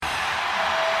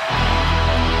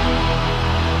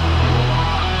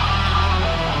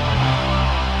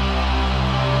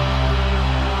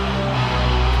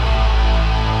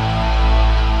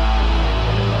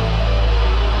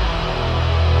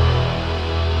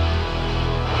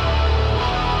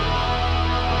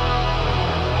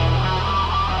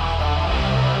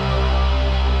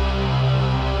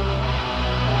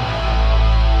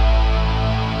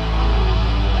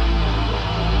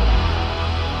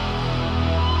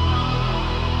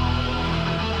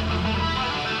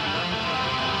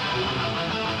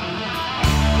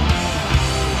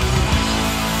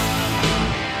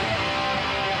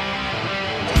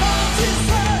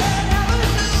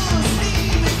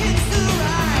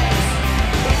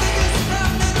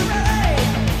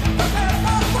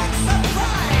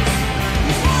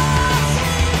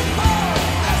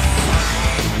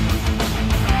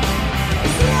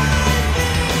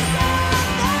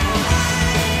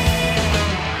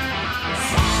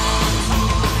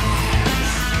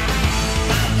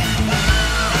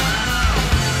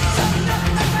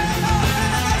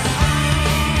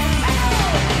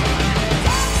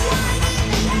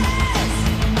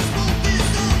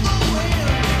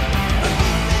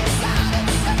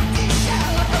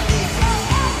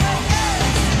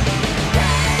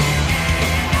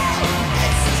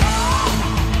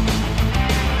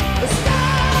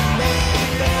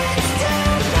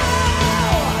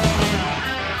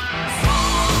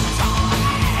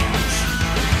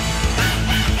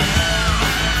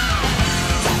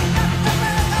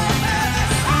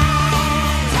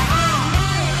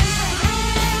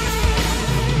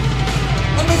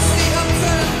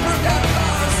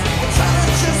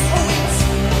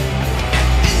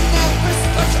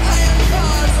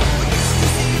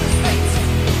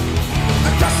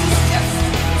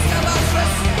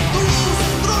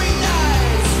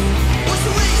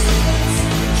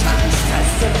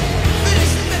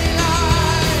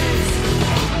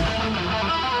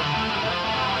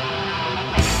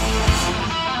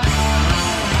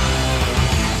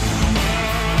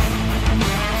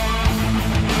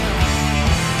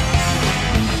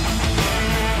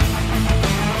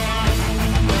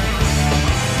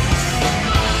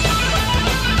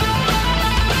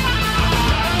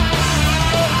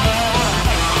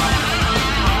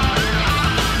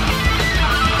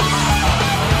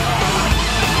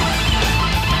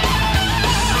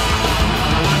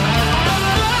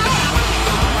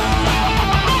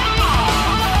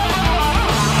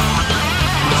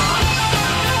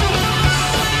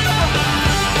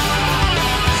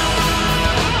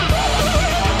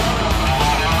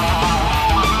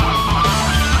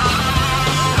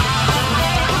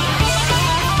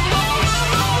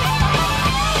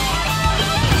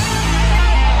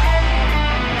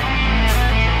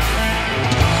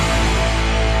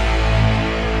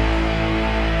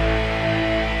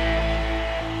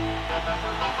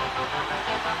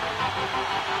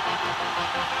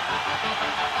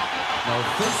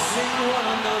facing one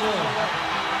another,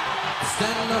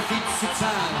 stand our feet to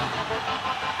time.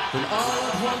 Then all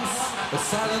at once, the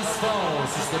silence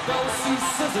falls as the bell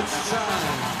ceases its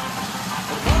chime.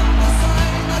 Upon the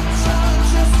sign that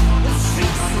charges, the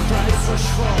streets the cries rush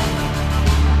forth.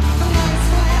 The lights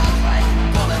fly out like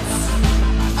bullets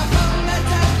upon the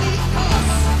deadly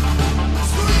course.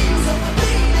 Screams of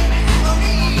bleeding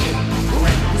agony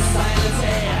rent the silent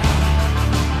air.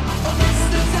 Amidst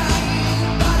the dying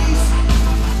bodies,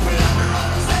 blood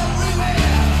runs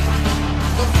everywhere.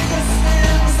 The figure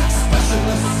stands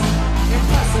expressionless,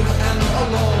 impassive and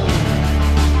alone.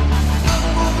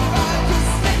 Unmoved by his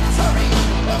victory,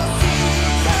 the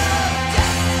future of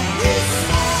death is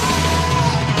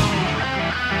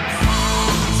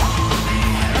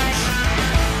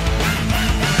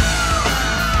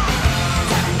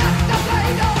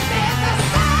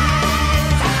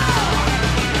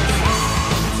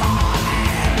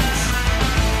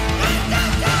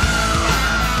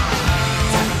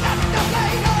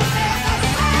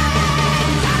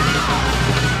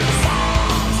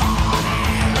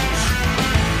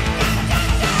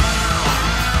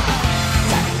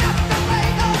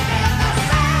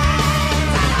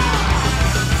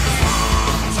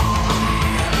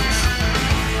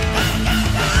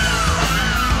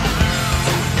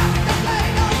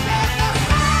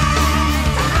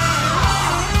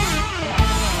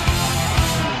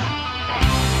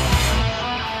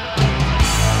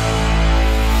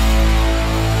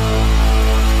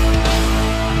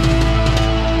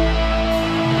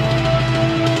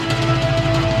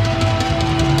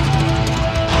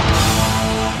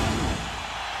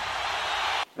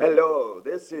Hello,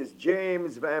 this is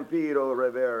James Vampiro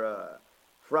Rivera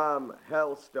from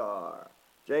Hellstar,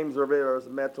 James Rivera's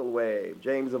Metal Wave,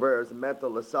 James Rivera's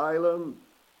Metal Asylum,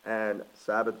 and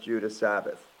Sabbath Judah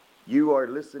Sabbath. You are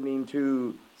listening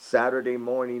to Saturday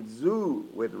Morning Zoo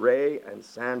with Ray and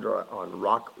Sandra on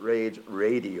Rock Rage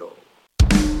Radio.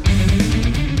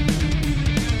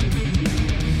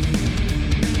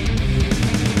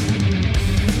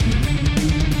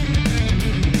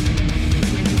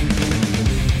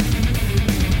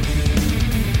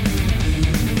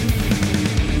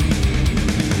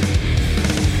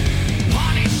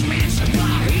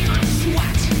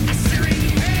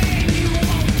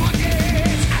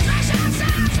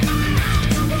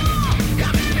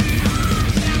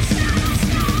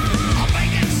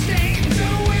 Stain to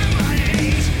women.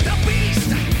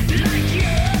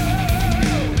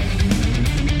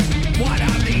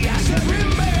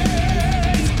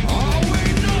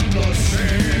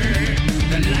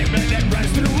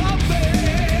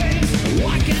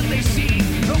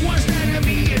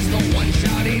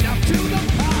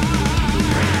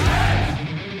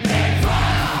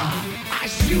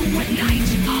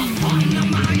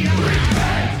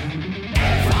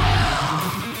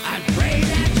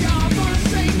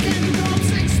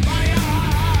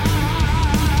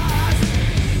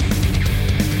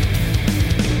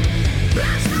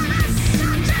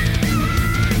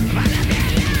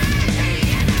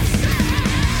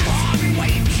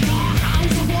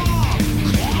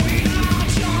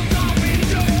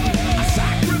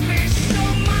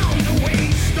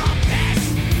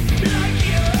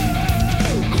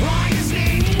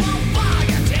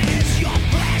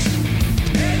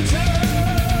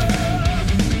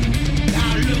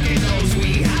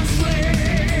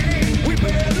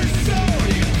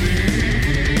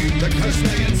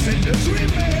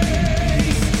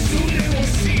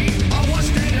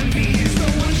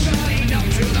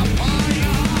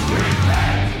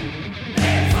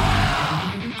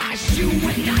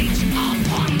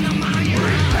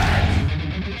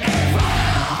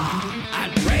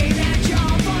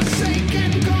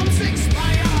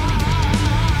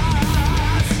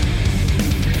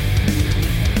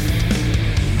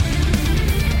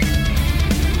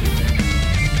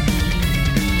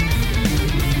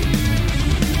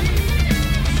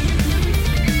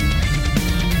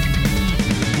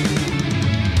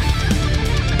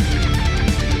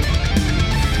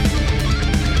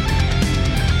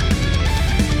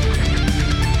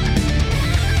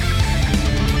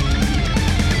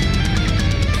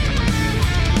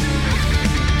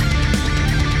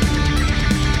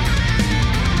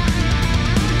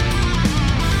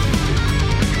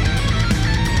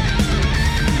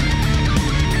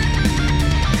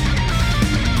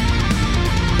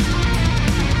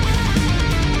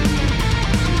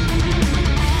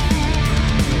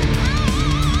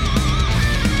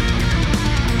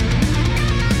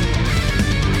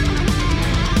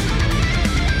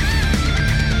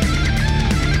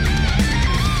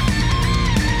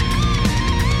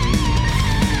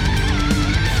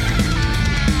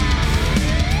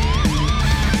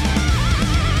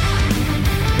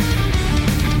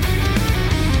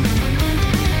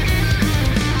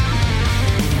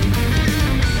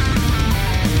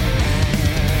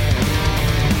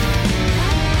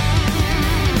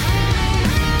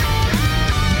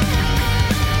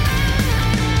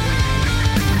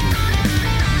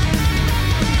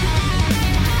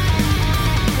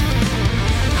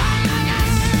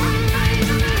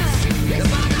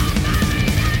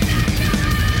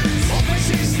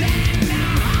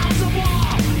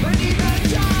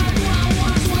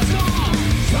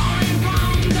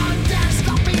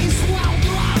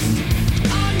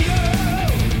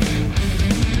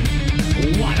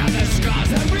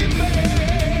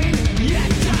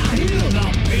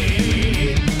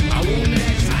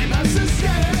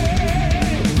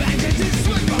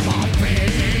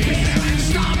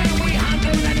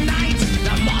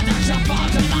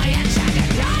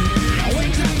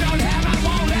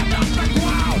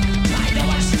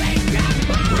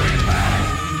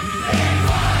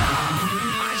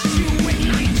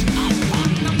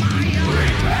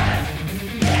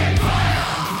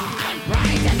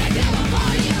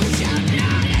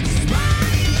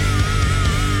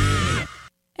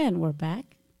 we're back.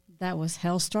 That was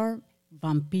Hellstar,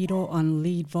 Vampiro on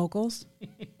lead vocals.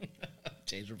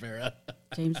 James Rivera.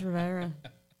 James Rivera.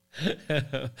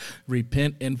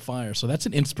 Repent and Fire. So that's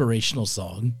an inspirational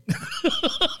song.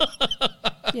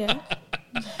 Yeah.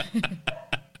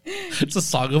 It's a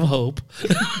song of hope.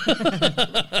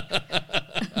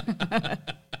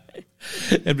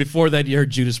 And before that, you heard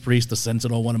Judas Priest, The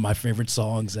Sentinel, one of my favorite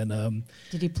songs. And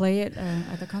Did he play it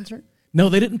at the concert? no,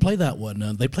 they didn't play that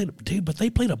one. They played, but they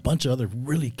played a bunch of other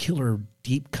really killer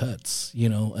deep cuts,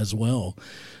 as well.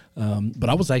 But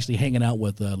I was actually hanging out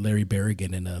with Larry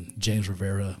Berrigan and James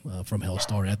Rivera from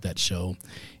Hellstar at that show,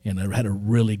 and I had a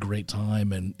really great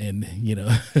time. And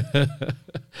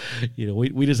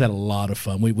we just had a lot of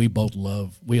fun. We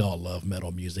all love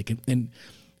metal music, and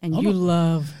you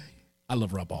love I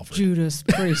love Rob Halford. Judas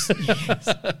Priest. Yes.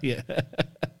 Yeah.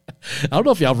 I don't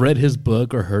know if y'all read his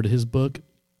book or heard his book,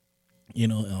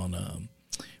 on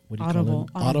what do you call it?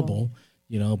 Audible.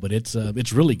 But it's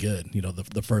really good.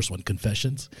 The first one,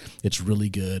 Confessions, it's really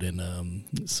good, and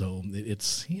so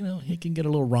it's it can get a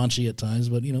little raunchy at times,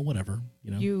 but whatever.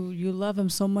 You love him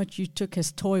so much you took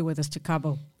his toy with us to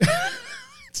Cabo.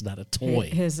 It's not a toy.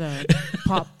 His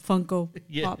Pop Funko.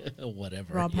 Yeah, Pop,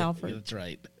 whatever. Rob Yeah, Halford. that's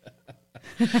right.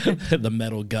 The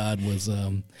metal god was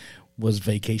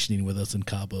vacationing with us in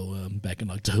Cabo back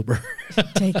in October.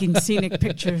 taking scenic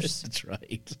pictures. That's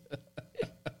right.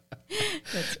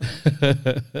 That's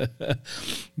right.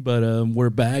 But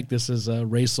we're back. This is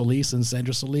Ray Solis and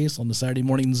Sandra Solis on the Saturday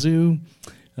Morning Zoo.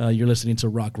 You're listening to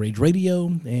Rock Rage Radio,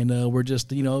 and we're just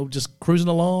cruising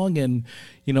along and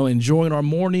enjoying our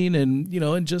morning and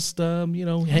and just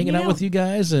hanging out with you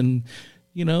guys and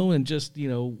and just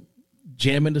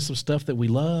jam into some stuff that we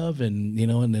love, and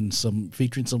and then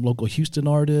featuring some local Houston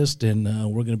artists, and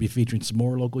we're going to be featuring some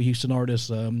more local Houston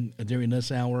artists during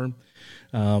this hour.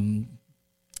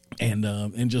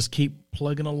 And just keep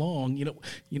plugging along.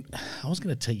 I was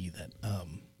going to tell you that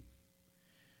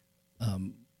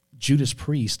Judas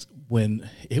Priest, when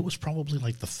it was probably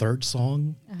like the third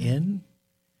song in,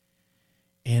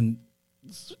 and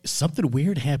something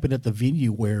weird happened at the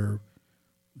venue where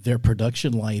their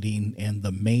production lighting and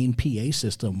the main PA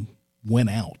system went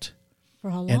out.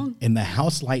 For how long? And the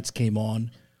house lights came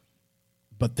on,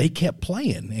 but they kept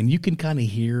playing, and you can kind of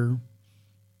hear,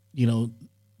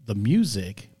 the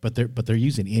music, but they're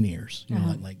using in-ears,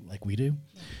 like we do.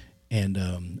 And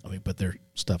but their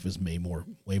stuff is way more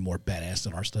badass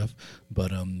than our stuff.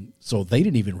 But so they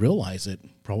didn't even realize it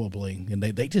probably, and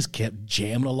they just kept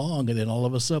jamming along, and then all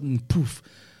of a sudden, poof,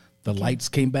 the lights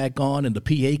came back on and the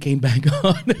PA came back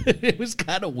on. It was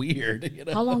kind of weird.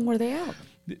 How long were they out?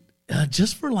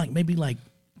 Just for maybe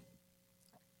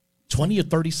 20 or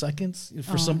 30 seconds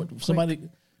for somebody,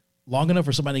 long enough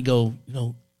for somebody to go,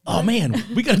 oh man,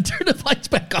 we got to turn the lights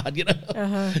back on,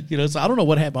 So I don't know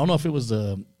what happened. I don't know if it was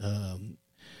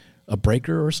a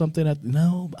breaker or something. I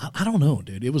don't know,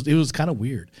 dude. It was kind of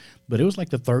weird, but it was like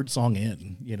the third song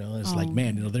in. It's like,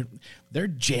 man, they're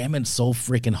jamming so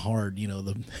freaking hard.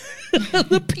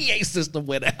 The PA system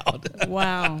went out.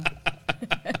 Wow.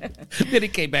 Then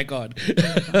it came back on.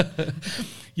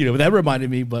 That reminded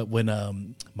me, but when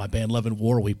my band Love and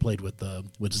War, we played with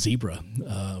Zebra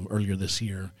earlier this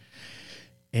year.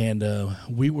 And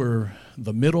we were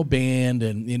the middle band,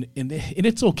 and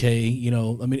it's okay,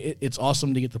 it's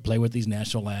awesome to get to play with these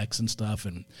national acts and stuff,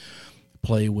 and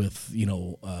play with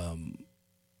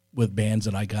with bands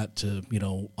that I got to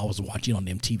I was watching on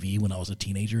MTV when I was a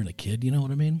teenager and a kid, you know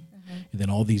what I mean? Mm-hmm. And then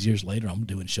all these years later, I'm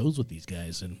doing shows with these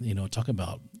guys, and talking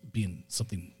about being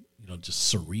something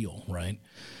just surreal, right?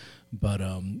 But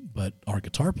our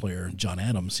guitar player John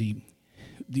Adams,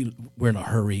 we're in a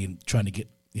hurry and trying to get.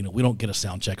 We don't get a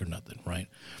sound check or nothing, right?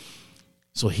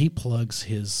 So he plugs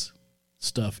his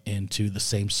stuff into the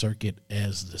same circuit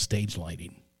as the stage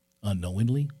lighting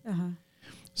unknowingly. Uh-huh.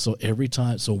 So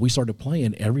we started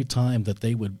playing, every time that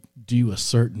they would do a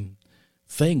certain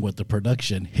thing with the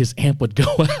production, his amp would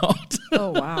go out.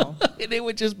 Oh, wow. And it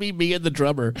would just be me and the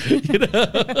drummer,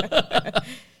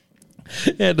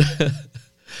 and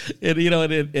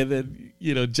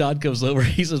then John comes over.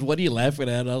 He says, "What are you laughing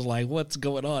at?" And I was like, "What's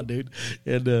going on, dude?"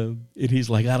 And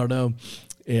he's like, "I don't know."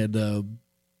 And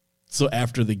so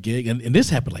after the gig, and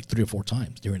this happened like 3 or 4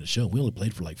 times during the show. We only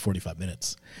played for like 45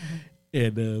 minutes,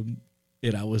 and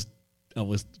I was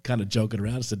kind of joking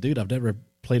around. I said, "Dude, I've never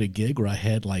played a gig where I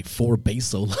had like 4 bass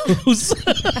solos."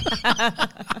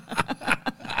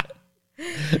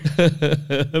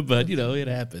 But it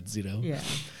happens. Yeah.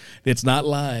 It's not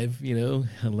live,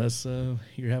 unless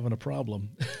you're having a problem.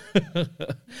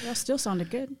 That still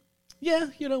sounded good. Yeah,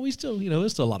 we still,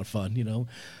 it's still a lot of fun,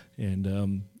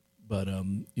 and But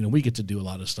you know, we get to do a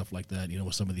lot of stuff like that. You know,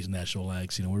 with some of these national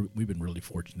acts. You know, we've been really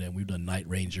fortunate. We've done Night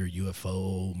Ranger,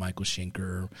 UFO, Michael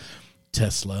Schenker,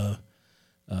 Tesla,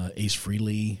 Ace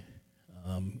Frehley.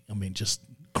 I mean, just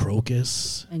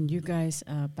Crocus. And you guys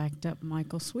backed up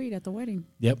Michael Sweet at the wedding.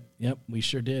 Yep, we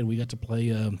sure did. We got to play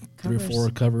 3 or Covers. 4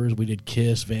 covers. We did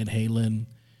Kiss, Van Halen,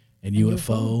 and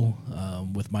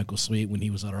UFO with Michael Sweet when he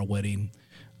was at our wedding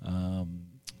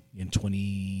in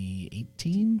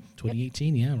 2018.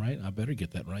 2018, yeah, right. I better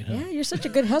get that right, huh? Yeah, you're such a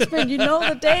good husband. You know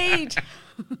the date.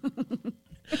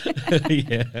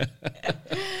 Yeah.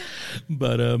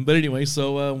 But anyway,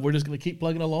 so we're just gonna keep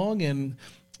plugging along and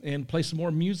play some more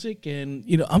music, and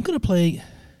you know, I'm gonna play.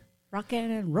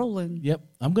 Rockin' and rolling. Yep,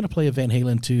 I'm gonna play a Van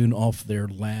Halen tune off their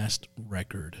last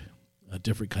record, A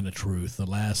Different Kind of Truth, the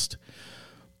last,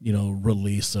 you know,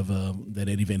 release of that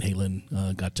Eddie Van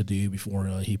Halen got to do before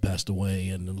he passed away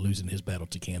and losing his battle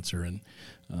to cancer and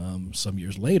some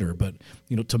years later. But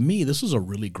you know, to me, this was a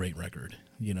really great record.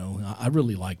 You know, I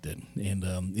really liked it, and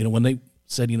you know, when they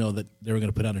said, you know, that they were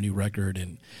going to put out a new record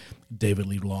and David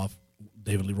Lee Roth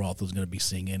was going to be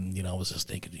singing, you know, I was just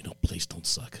thinking, you know, please don't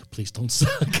suck.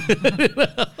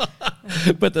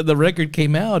 But then the record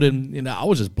came out, and you know, I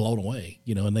was just blown away,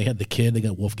 you know. And they had the kid, they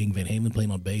got Wolfgang Van Halen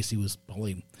playing on bass. He was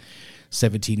probably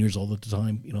 17 years old at the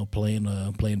time, you know, playing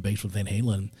bass with Van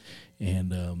Halen,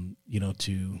 and you know,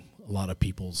 to a lot of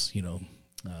people's, you know,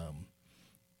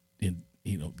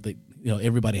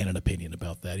 everybody had an opinion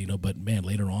about that, you know. But man,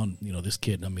 later on, you know, this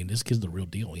kid's the real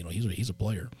deal. You know, he's a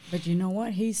player. But you know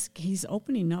what? He's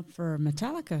opening up for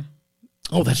Metallica.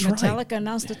 Oh, that's right. Metallica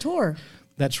announced a tour.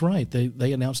 That's right.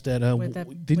 They announced that. With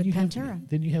Pantera.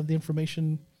 Didn't you have the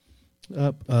information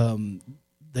up?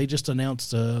 They just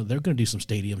announced they're going to do some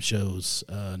stadium shows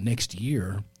next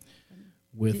year.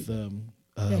 With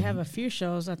they have a few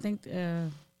shows. I think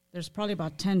there's probably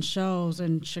about 10 shows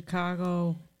in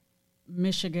Chicago,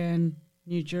 Michigan,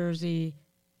 New Jersey,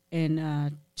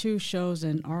 and 2 shows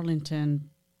in Arlington.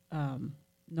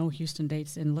 No Houston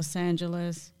dates in Los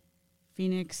Angeles,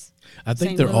 Phoenix. I think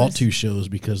St. they're all Louis. 2 shows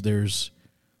because there's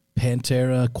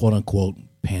Pantera, quote unquote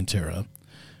Pantera,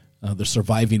 the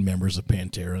surviving members of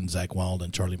Pantera, and Zakk Wylde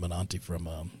and Charlie Benante from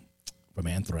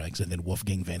Anthrax, and then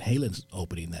Wolfgang Van Halen's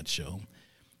opening that show.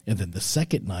 And then the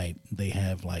second night they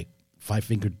have like Five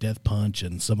Finger Death Punch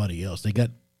and somebody else. They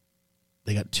got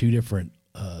 2 different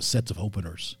sets of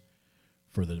openers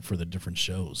for the different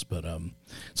shows. But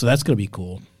so that's gonna be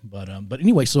cool. But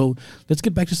anyway, so let's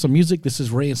get back to some music. This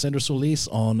is Ray and Sandra Solis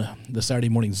on the Saturday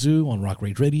Morning Zoo on Rock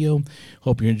Rage Radio.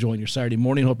 Hope you're enjoying your Saturday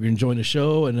morning. Hope you're enjoying the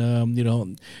show, and you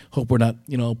know, hope we're not,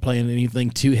 you know, playing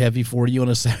anything too heavy for you on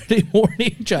a Saturday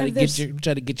morning. Try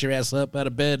to get your ass up out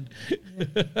of bed.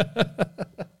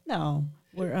 No,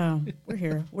 we're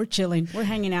here. We're chilling. We're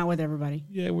hanging out with everybody.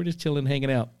 Yeah, we're just chilling,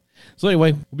 hanging out. So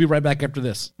anyway, we'll be right back after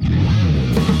this.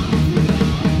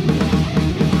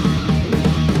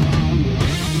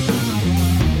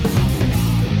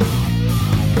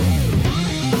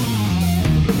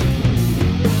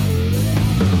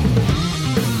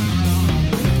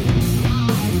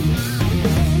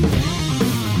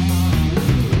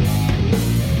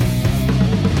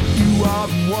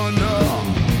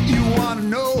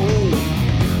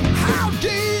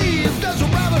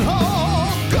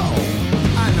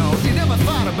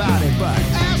 About it, but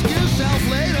ask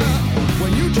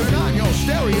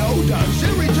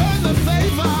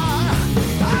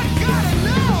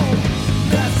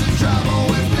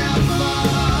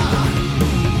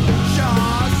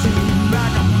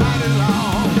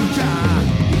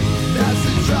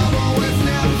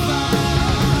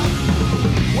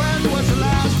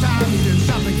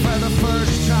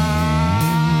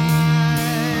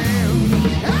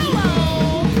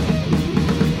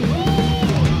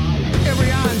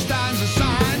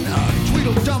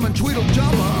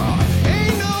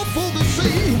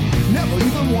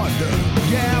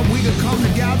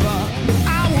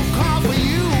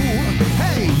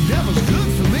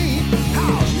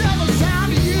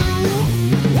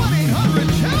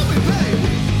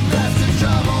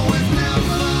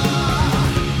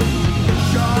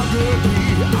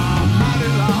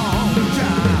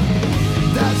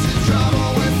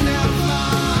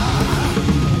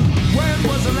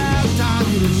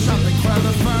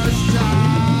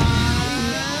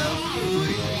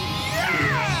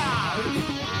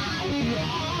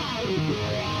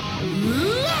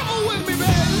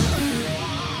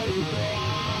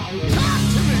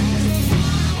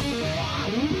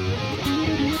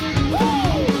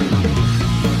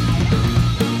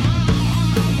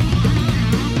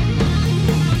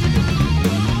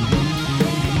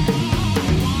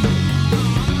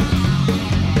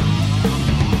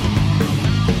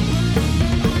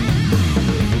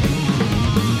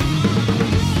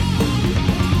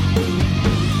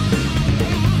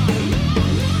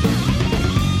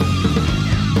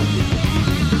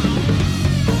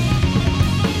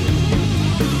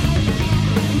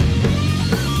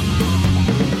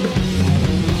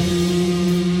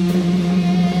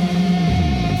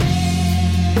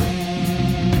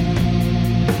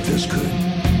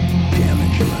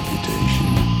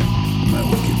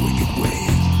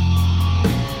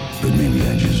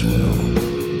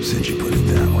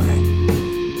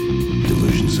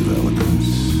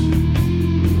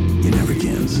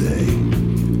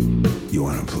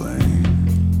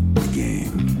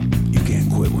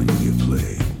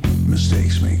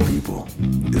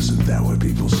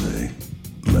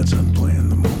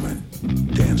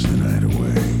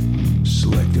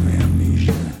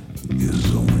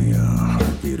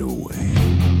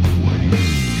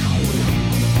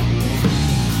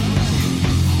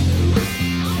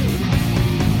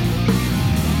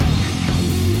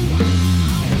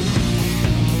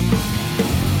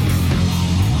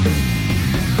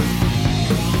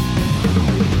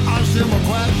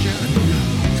question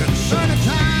concerning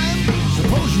time.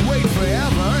 Suppose you wait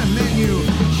forever and then you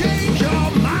change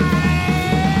your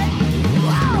mind.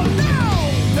 Oh no,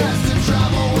 that's the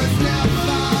trouble with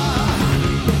never.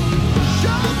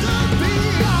 Sure could be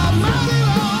a mighty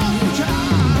long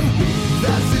time.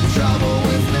 That's the trouble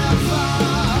with never.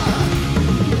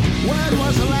 When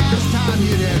was the last time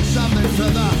you did something for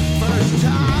the first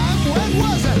time? When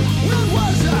was it? When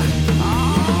was it?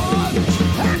 Oh,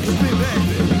 text me,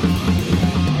 baby.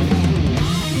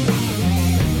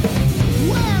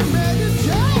 When, baby,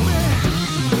 tell me.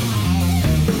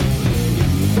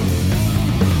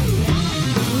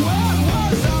 When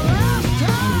was the last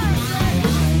time?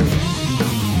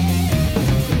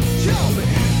 Tell me.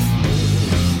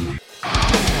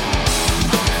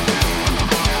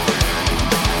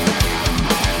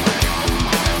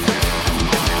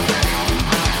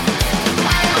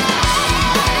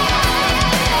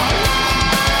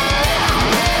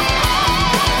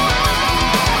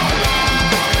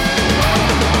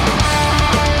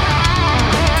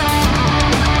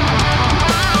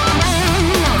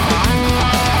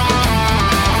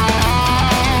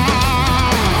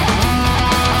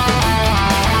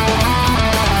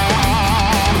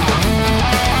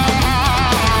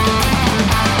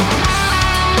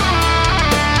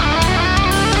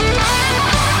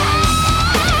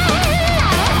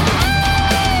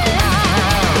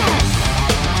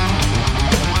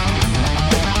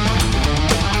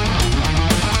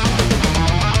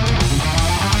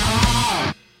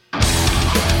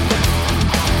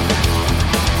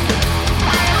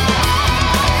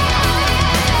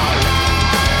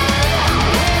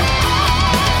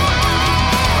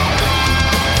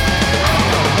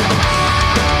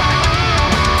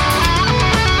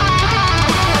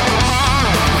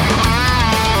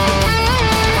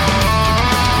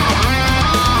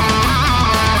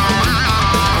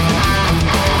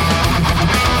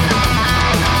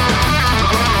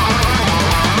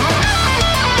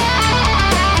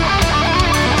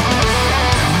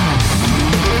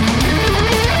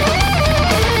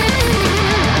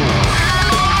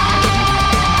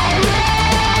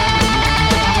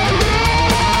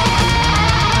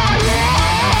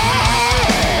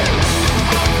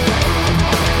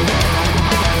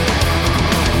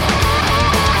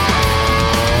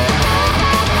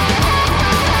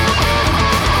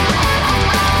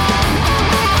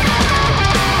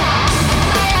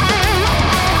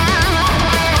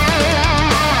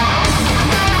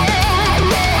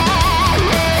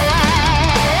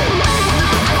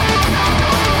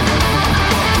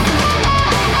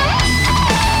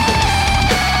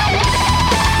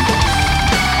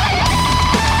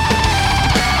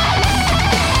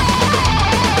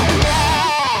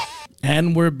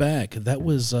 And we're back. That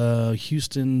was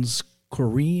Houston's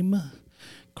Kareem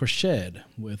Korshed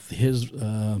with his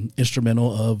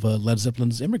instrumental of Led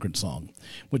Zeppelin's Immigrant Song,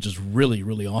 which is really,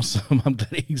 really awesome. I'm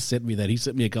glad he sent me that. He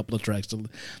sent me a couple of tracks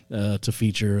to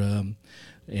feature,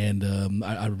 and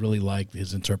I really liked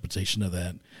his interpretation of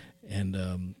that.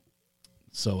 And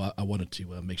so I wanted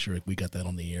to make sure we got that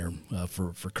on the air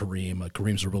for Kareem.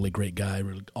 Kareem's a really great guy,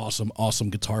 really awesome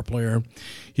guitar player.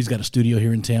 He's got a studio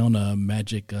here in town,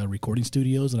 Magic Recording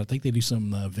Studios, and I think they do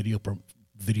some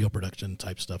video production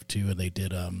type stuff too. And they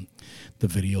did the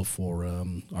video for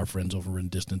our friends over in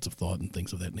Distance of Thought and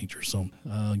things of that nature. So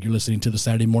you're listening to the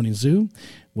Saturday Morning Zoo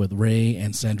with Ray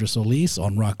and Sandra Solis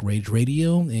on Rock Rage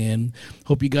Radio, and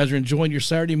hope you guys are enjoying your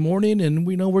Saturday morning. And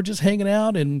we know we're just hanging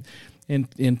out and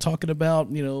talking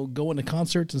about, going to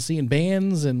concerts and seeing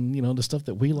bands and, the stuff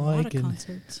that we like. A lot of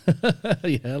concerts.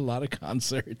 Yeah, a lot of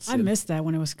concerts. I missed that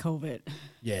when it was COVID.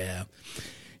 Yeah.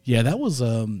 Yeah, that was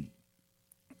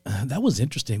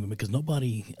interesting because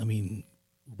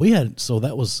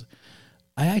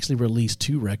I actually released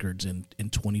 2 records in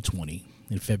 2020,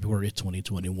 in February of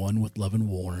 2021 with Love and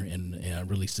War, and I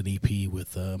released an EP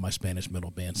with my Spanish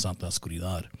metal band Santa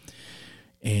Oscuridad.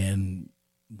 And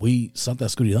Santa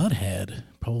Oscuridad had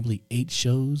probably 8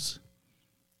 shows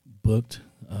booked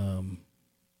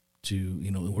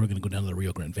we're going to go down to the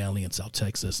Rio Grande Valley in South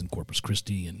Texas and Corpus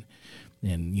Christi and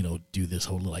do this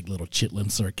whole little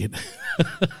Chitlin circuit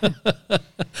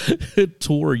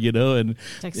tour, and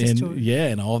Texas tour. Yeah,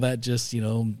 and all that just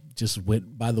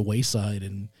went by the wayside,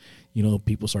 and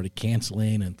people started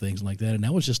canceling and things like that, and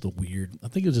that was just I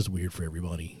think it was just weird for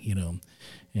everybody,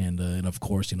 and of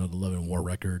course, the Love and War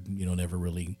record, never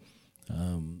really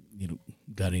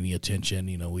got any attention.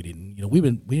 We didn't, we've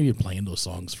been playing those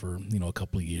songs for, a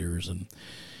couple of years, and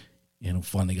and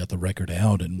finally got the record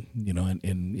out, and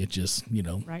and it just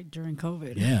Right during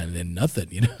COVID. yeah, and then nothing,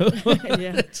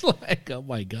 Yeah. It's like, oh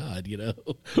my God,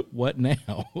 what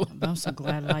now? I'm so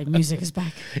glad live music is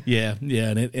back. Yeah,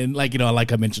 and like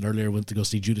like I mentioned earlier, I went to go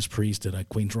see Judas Priest, and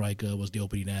Queensryche was the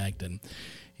opening act, and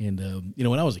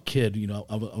when I was a kid,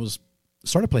 I was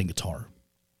started playing guitar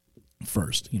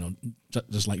first,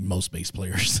 just like most bass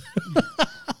players,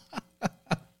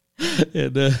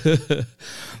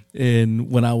 and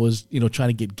when I was trying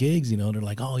to get gigs, they're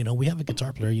like, oh, we have a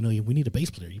guitar player, we need a bass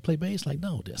player. You play bass? Like,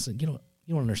 no, listen, you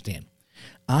don't understand.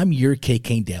 I'm your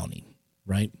KK Downing,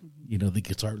 right? The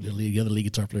guitar, the other lead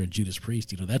guitar player, Judas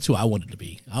Priest. That's who I wanted to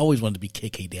be. I always wanted to be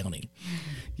KK Downing.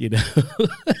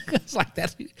 It's like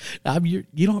that.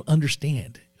 You don't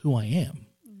understand who I am.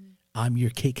 I'm your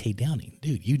KK Downing,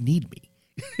 dude. You need me.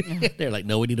 Yeah. They're like,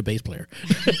 no, we need a bass player.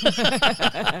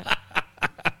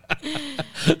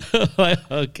 Like,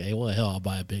 okay, well, hell, I'll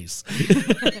buy a bass.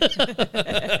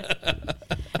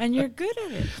 And you're good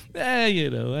at it.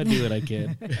 I do what I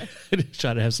can.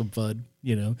 Try to have some fun,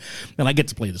 and I get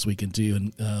to play this weekend too,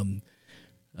 and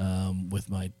with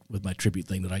my tribute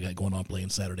thing that I got going on, playing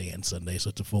Saturday and Sunday, so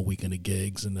it's a full weekend of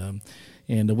gigs, and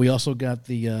we also got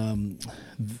the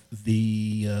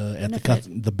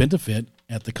benefit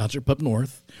at the Concert Pub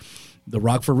North, the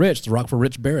Rock for Rich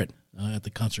Barrett at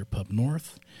the Concert Pub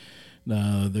North.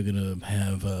 They're going to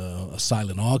have a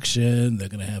silent auction. They're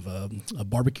going to have a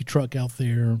barbecue truck out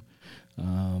there,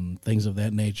 things of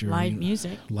that nature.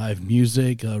 Live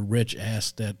music. Rich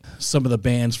asked that some of the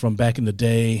bands from back in the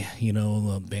day,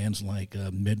 bands like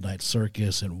Midnight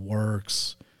Circus and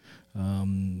Works,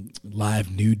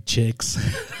 Live Nude Chicks.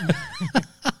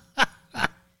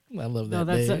 I love that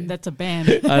name. That's a band.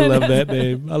 I love that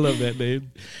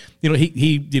name.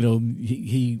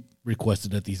 He requested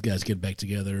that these guys get back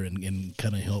together and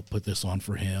kind of help put this on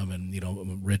for him.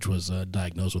 And, Rich was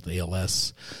diagnosed with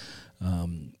ALS.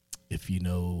 If you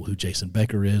know who Jason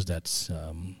Becker is, that's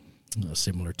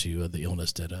similar to the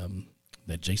illness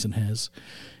that Jason has.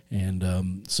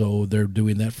 And so they're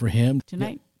doing that for him.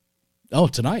 Tonight. Oh,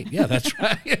 tonight. Yeah, that's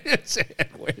right.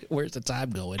 Where's the time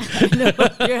going? No,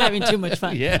 you're having too much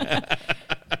fun. Yeah.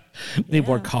 Need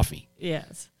more coffee.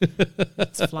 Yes.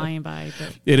 It's flying by.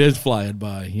 But it is flying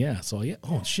by, yeah. So, yeah.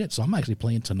 Oh, shit. So I'm actually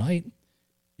playing tonight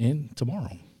and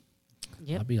tomorrow.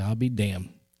 Yep. I'll be damned.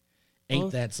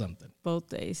 Ain't that something? Both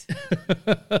days.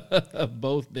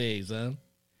 Both days, huh?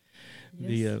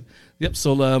 Yes. Yep.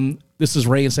 So this is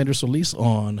Ray and Sandra Solis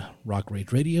on Rock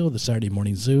Rage Radio, the Saturday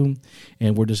Morning Zoo,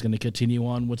 and we're just going to continue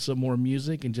on with some more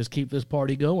music and just keep this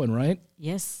party going, right?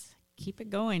 Yes. Keep it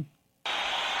going.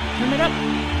 Turn it up.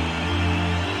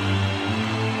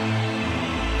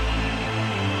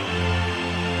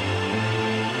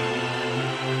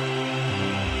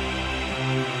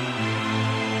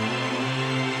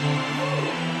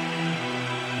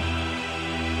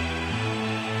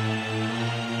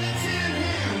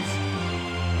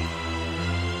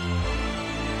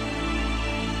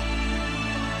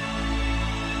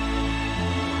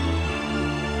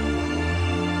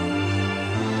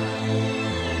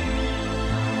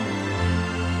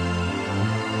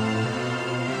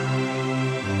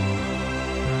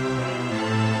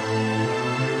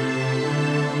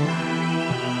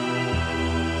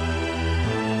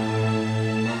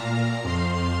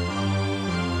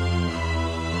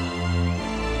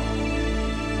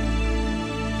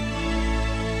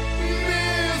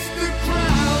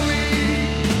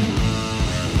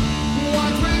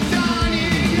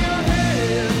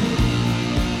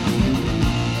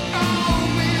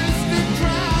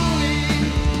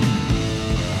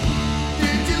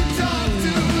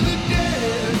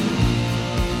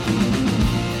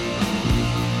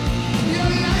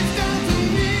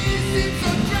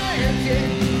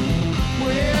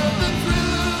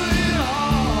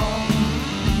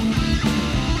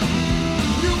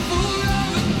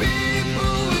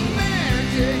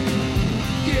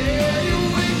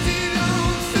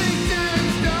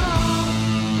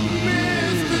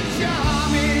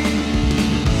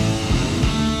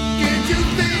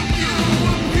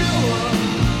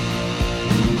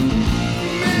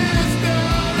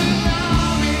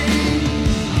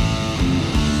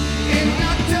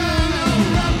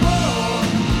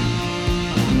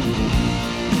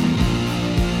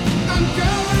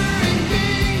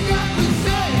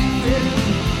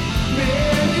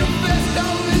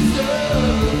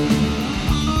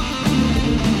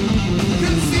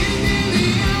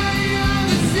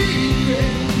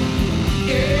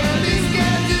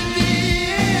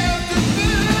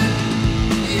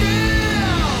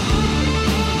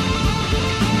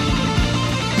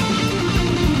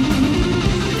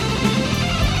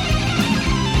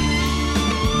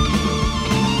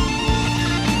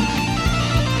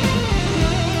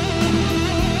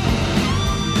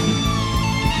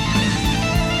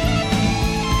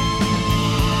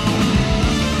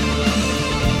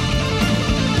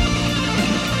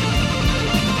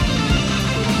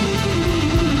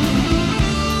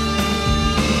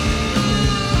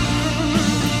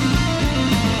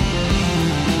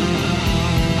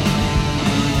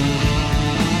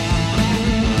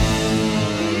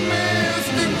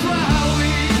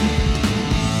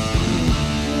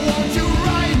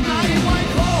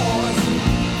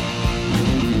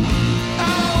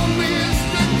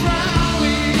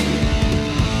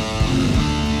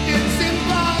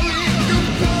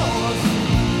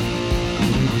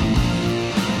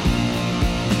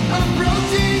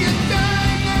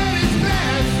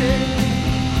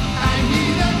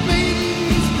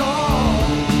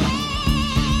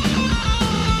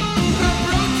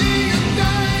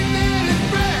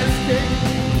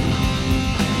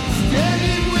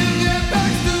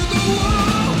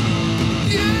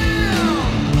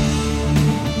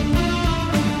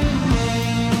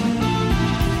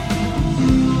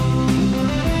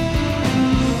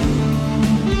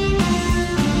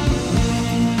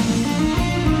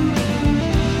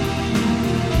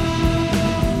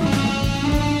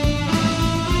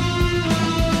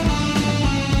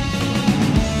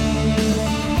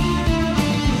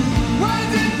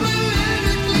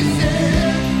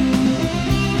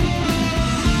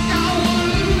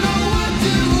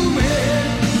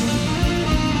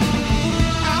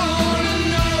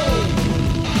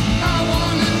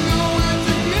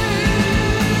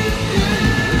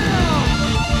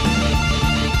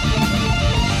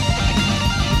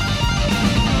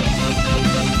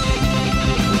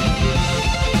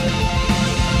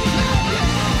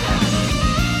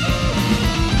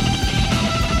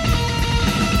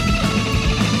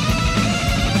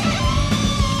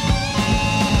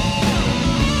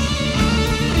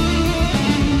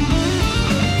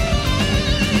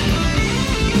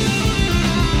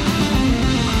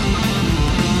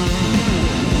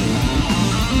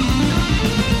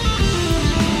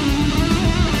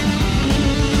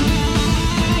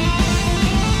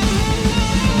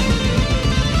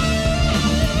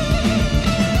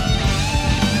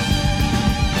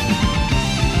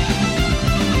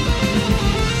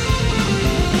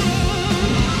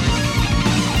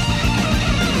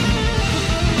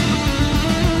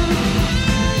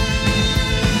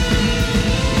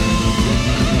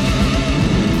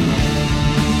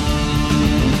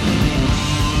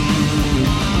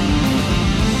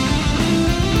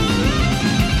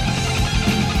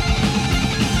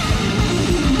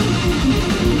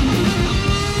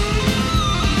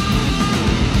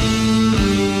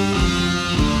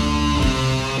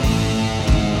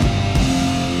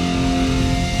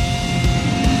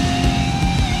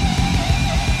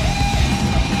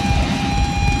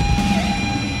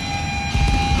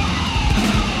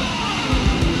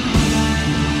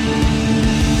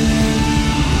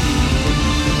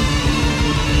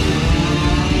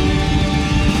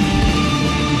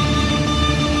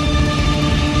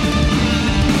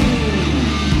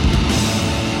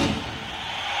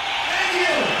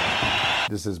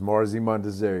 Marzi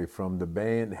Montazeri from the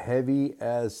band Heavy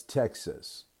as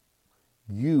Texas.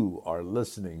 You are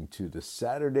listening to the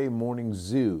Saturday Morning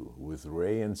Zoo with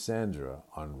Ray and Sandra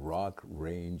on Rock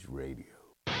Range Radio.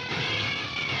 Be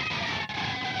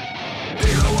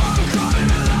the one caught in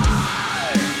a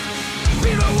lie.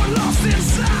 Be the one lost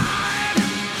inside.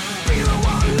 Be the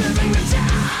one living to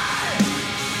die.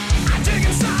 I dig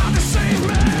inside to save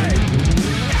me.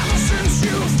 Ever since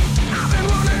youth, I've been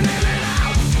running in and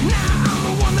out. Now I'm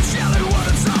the one that's yelling what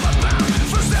it's all about.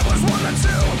 First there was 1 or 2.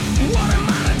 What am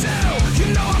I to do? You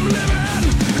know I'm living.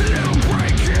 It'll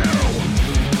break you.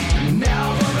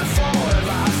 Never before have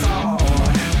I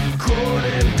thought, could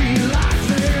it be like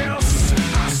this?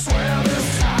 I swear this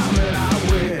time that I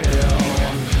will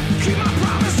keep my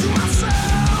promise to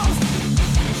myself.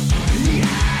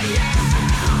 Yeah, yeah.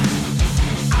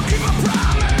 I'll keep my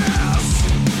promise.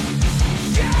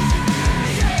 Yeah,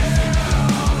 yeah.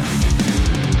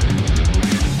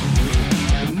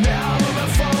 Never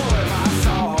before have I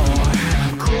thought,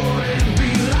 could it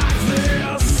be like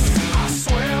this? I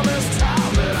swear this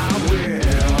time that I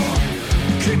will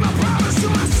keep my promise to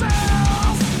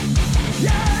myself.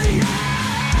 Yeah, yeah.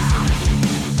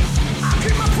 I'll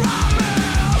keep my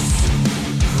promise.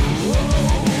 Oh,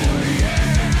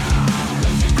 yeah.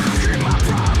 I'll keep my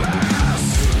promise.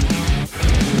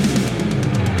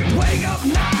 Wake up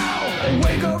now,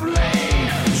 wake up late.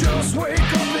 Just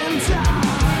wake up in time.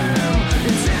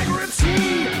 Integrity,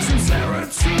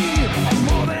 sincerity are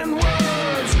more than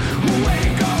words.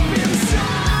 Wake up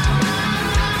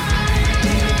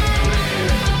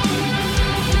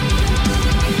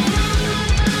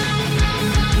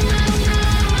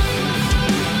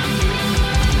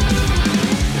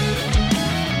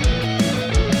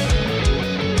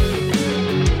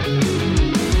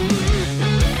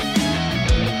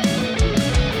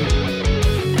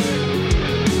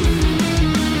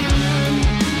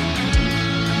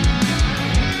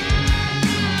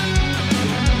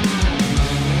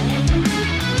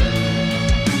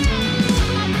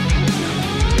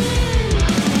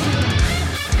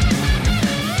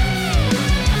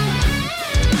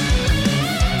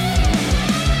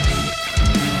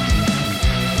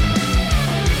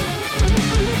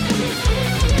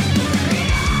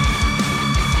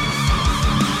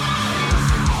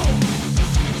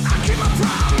I'll keep my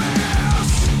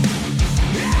promise.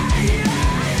 Yeah, yeah,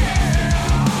 yeah.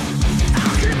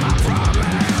 I'll keep my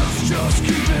promise. Just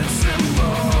keep it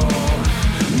simple.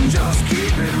 Just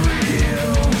keep it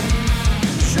real.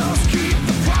 Just keep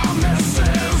the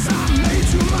promises I made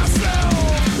to myself.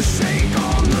 Shake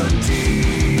on the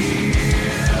deal.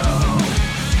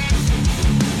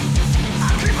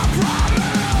 I'll keep my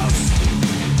promise.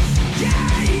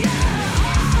 Yeah, yeah.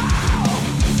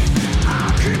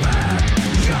 I'll keep it.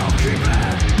 You'll keep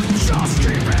it. Just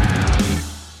keep it.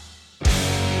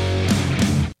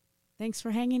 Thanks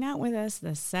for hanging out with us,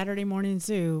 the Saturday Morning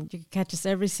Zoo. You can catch us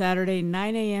every Saturday,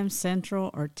 9 a.m. Central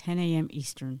or 10 a.m.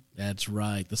 Eastern. That's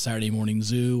right. The Saturday Morning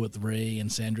Zoo with Ray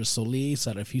and Sandra Solis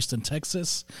out of Houston,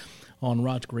 Texas on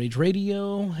Rock Rage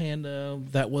Radio. And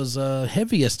that was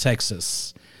Heavy as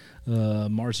Texas.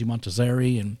 Marzi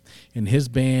Montazeri and his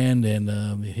band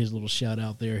and his little shout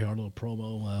out there, our little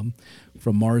promo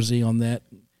from Marzi on that.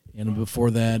 And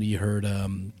before that, you heard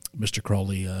Mr.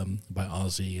 Crawley by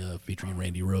Ozzy featuring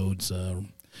Randy Rhoads.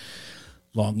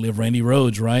 Long live Randy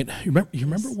Rhoads, right? You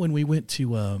remember when we went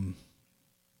to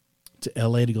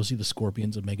L.A. to go see the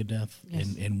Scorpions of Megadeth,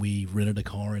 Yes. and we rented a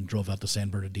car and drove out to San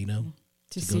Bernardino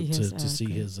To go see his, to see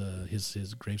grave.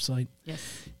 his gravesite. Yes.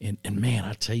 And man,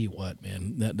 I tell you what,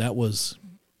 man, that was.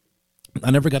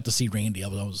 I never got to see Randy. I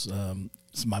was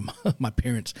my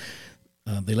parents.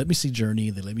 They let me see Journey.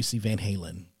 They let me see Van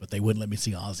Halen, but they wouldn't let me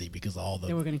see Ozzy because of all the.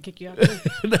 They were going to kick you out.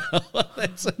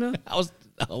 No,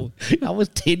 I was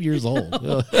 10 years old.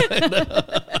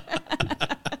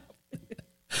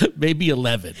 Maybe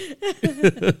 11.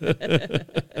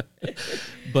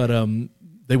 But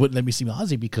they wouldn't let me see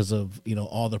Ozzy because of,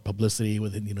 all the publicity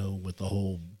with it, with the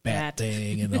whole bat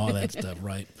thing and all that stuff,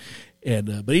 right?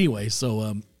 And but anyway,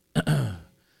 so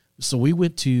so we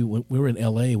went to when we were in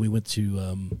LA, we went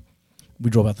to we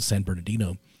drove out to San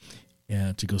Bernardino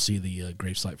to go see the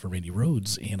gravesite for Randy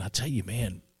Rhoads, and I tell you,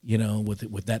 man,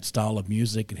 with that style of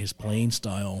music and his playing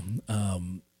style,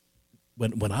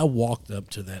 when I walked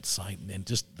up to that site, and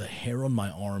just the hair on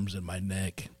my arms and my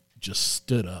neck just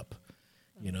stood up,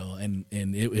 and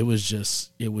it was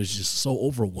just so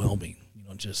overwhelming,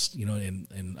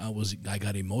 and I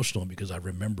got emotional because I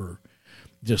remember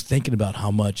just thinking about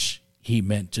how much he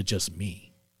meant to just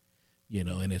me,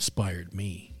 and inspired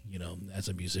me, you know, as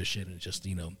a musician, and just,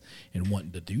 you know, and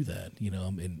wanting to do that, you know,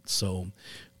 and so,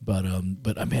 but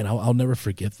man, I'll never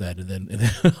forget that. And then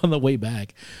on the way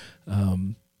back,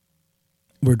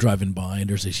 we're driving by, and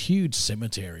there's this huge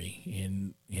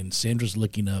cemetery, and Sandra's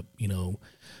looking up, you know,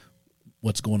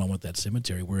 what's going on with that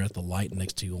cemetery. We're at the light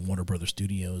next to Warner Brothers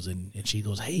Studios, and she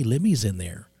goes, "Hey, Lemmy's in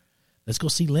there. Let's go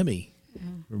see Lemmy."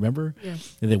 Remember?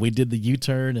 Yes. And then we did the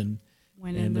U-turn and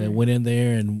Went in there. went in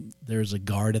there, and there's a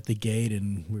guard at the gate,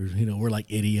 and we're like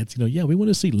idiots, you know. Yeah, we want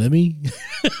to see Lemmy.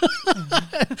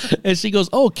 And she goes,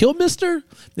 "Oh, kill Mister."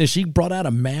 And she brought out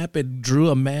a map and drew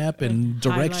a map and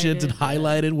directions and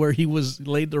highlighted where he was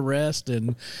laid to rest,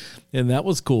 and that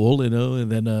was cool, you know.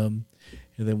 And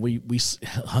then we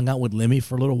hung out with Lemmy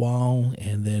for a little while,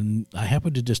 and then I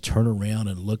happened to just turn around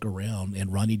and look around,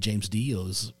 and Ronnie James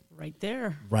Dio's Right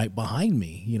there. right behind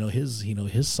me.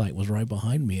 His site was right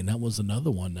behind me, and that was another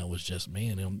one that was just,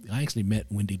 man. I actually met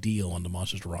Wendy Dio on the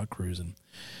Monsters Rock cruise, and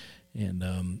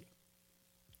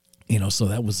so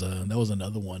that was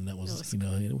another one that was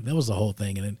that was the whole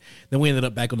thing. And then we ended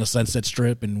up back on the Sunset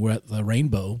Strip, and we're at the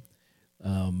Rainbow,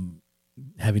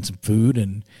 having some food,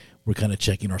 and we're kind of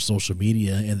checking our social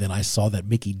media, and then I saw that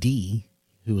Mickey D,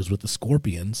 who was with the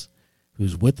Scorpions,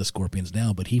 who's with the Scorpions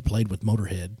now, but he played with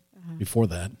Motorhead before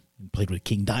that, and played with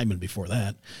King Diamond before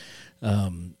that.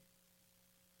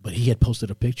 But he had posted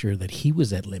a picture that he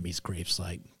was at Lemmy's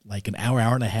gravesite like an hour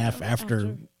and a half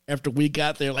after we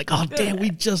got there. Like, oh, damn, we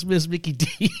just missed Mickey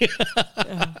D.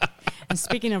 And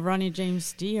speaking of Ronnie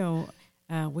James Dio,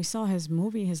 we saw his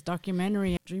movie, his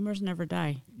documentary, Dreamers Never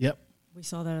Die. Yep. We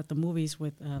saw that at the movies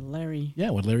with Larry.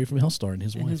 Yeah, with Larry from Hellstar and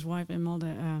his and wife. his wife,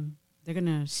 Imelda. They're going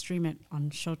to stream it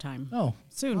on Showtime. Oh,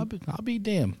 soon. I'll be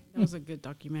damned. That was a good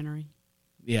documentary.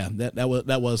 Yeah,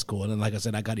 that was cool. And like I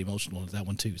said, I got emotional with that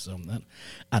one too. So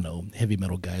I know heavy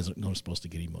metal guys are not supposed to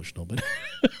get emotional, but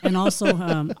And also,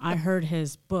 I heard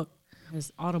his book,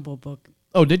 his Audible book.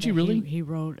 Oh, did you really? He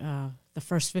wrote the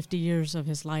first 50 years of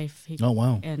his life. Oh,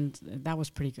 wow. And that was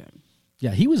pretty good.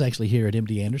 Yeah, he was actually here at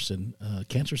MD Anderson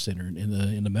Cancer Center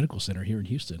in the medical center here in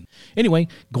Houston. Anyway,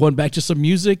 going back to some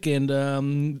music, and I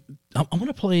want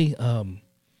to play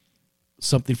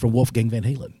something from Wolfgang Van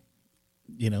Halen.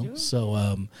 You know,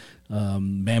 so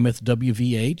Mammoth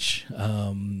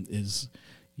WVH is,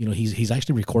 you know, he's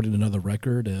actually recorded another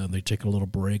record. They're taking a little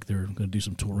break. They're going to do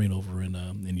some touring over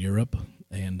in Europe,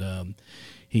 and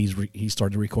he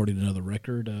started recording another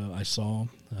record. I saw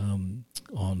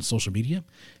on social media,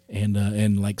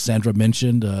 and like Sandra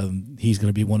mentioned, he's going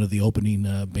to be one of the opening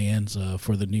bands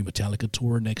for the new Metallica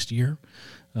tour next year.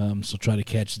 So try to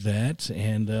catch that,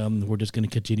 and we're just going to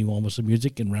continue on with some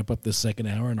music and wrap up this second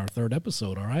hour in our third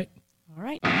episode. All right. All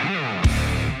right.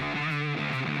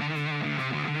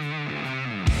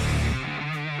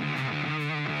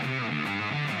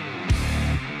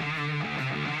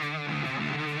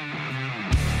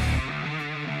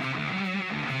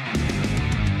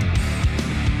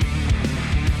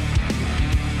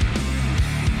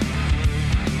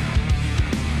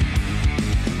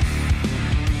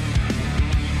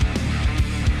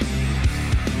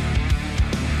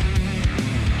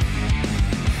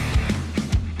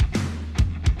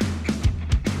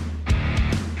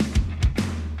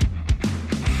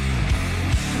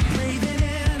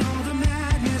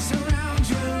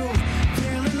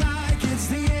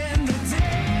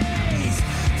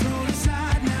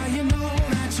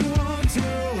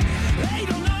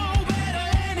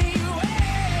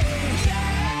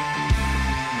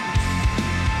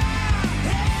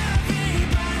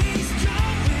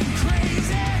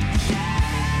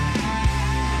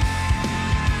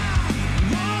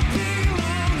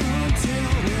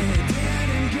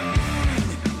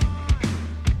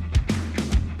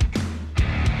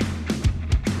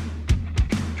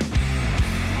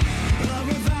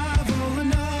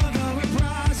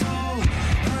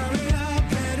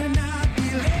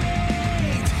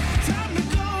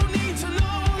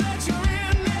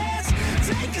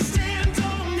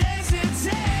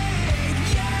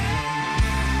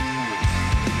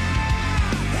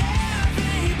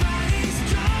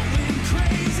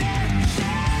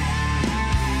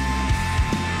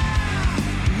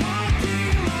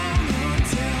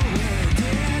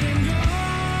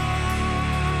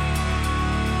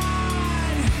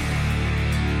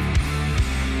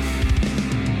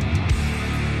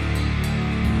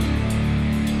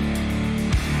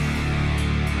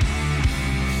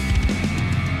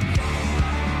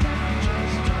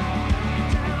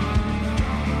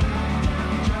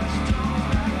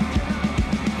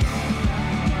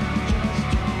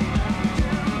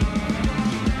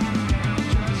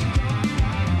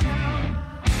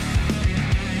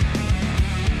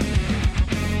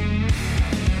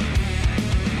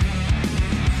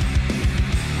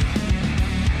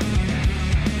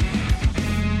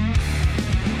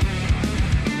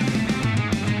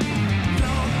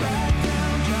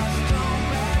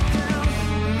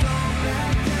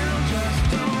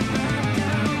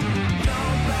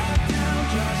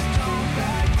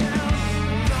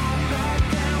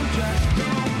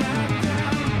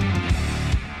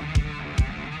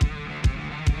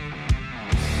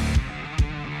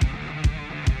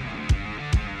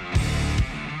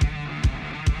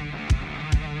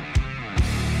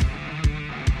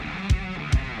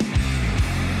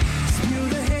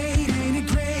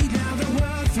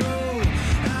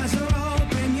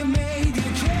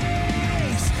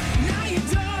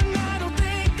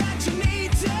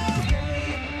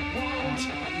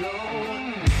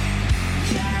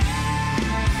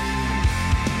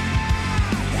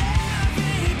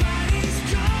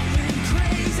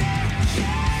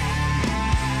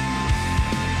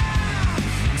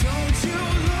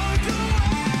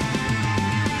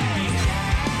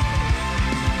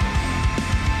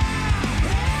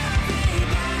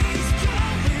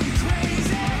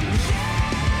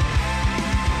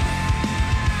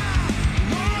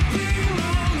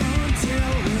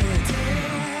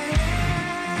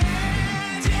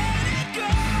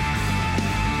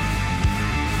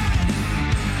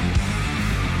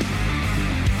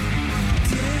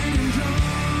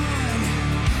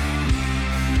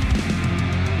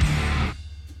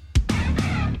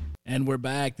 we're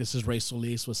back. This is Ray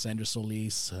Solis with Sandra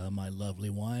Solis, my lovely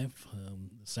wife.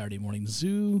 Saturday Morning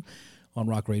Zoo on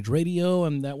Rock Rage Radio,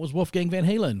 and that was Wolfgang Van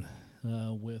Halen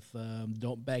with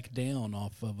 "Don't Back Down"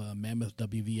 off of Mammoth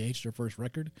WVH, their first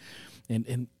record.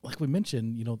 And like we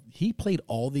mentioned, you know, he played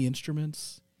all the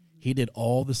instruments. He did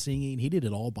all the singing. He did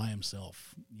it all by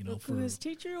himself. You know, Look who his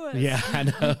teacher was. Yeah, I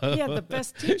know. Yeah, the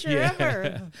best teacher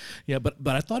ever. Yeah, but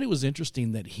I thought it was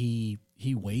interesting that he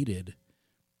waited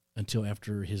until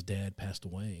after his dad passed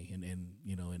away and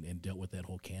you know and dealt with that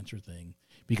whole cancer thing,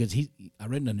 because I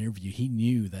read in an interview, he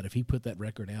knew that if he put that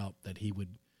record out that he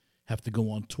would have to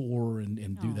go on tour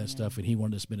and do that stuff, and he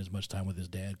wanted to spend as much time with his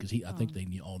dad, because I think they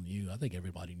all knew, I think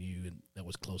everybody knew, and that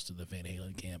was close to the Van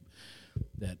Halen camp,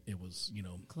 that it was, you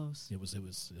know, Close. It was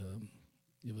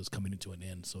coming into an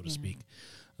end, so to speak.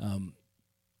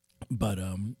 But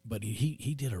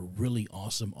he did a really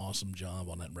awesome job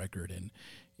on that record,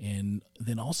 and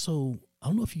then also, I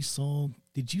don't know if you saw,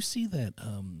 did you see that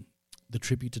the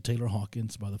tribute to Taylor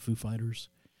Hawkins by the Foo Fighters,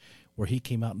 where he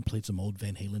came out and played some old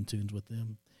Van Halen tunes with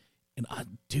them? And I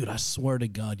swear to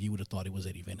God, you would have thought it was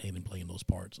Eddie Van Halen playing those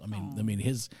parts. I mean,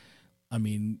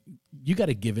 you got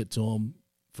to give it to him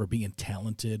for being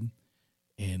talented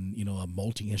and, you know, a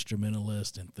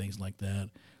multi-instrumentalist and things like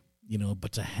that, you know,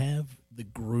 but to have the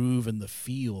groove and the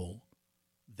feel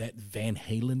that Van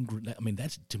Halen, I mean,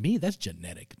 to me, that's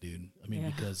genetic, dude. I mean,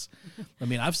 because, I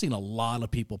mean, I've seen a lot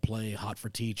of people play Hot for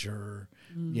Teacher,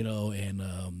 you know, and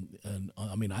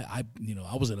I mean, I you know,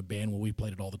 I was in a band where we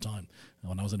played it all the time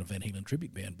when I was in a Van Halen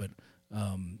tribute band, but,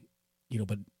 you know,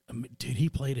 but, I mean, dude, he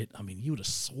played it. I mean, you would have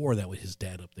swore that was his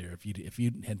dad up there if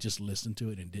you had just listened to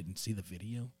it and didn't see the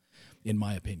video, in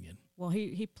my opinion. Well,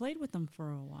 he played with them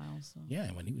for a while, so. Yeah,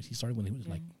 when he started when he was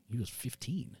like, he was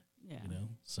 15. Yeah. You know,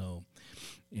 so,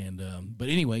 and, but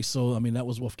anyway, so, I mean, that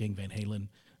was Wolfgang Van Halen,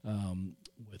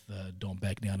 with, Don't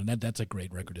Back Down. And that's a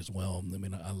great record as well. I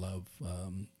mean, I love,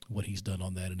 what he's done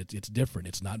on that, and it's different.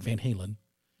 It's not Van Halen,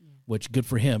 which good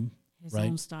for him, His right?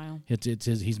 own style. It's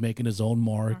he's making his own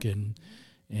mark, and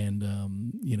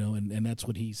you know, and that's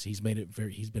what he's made it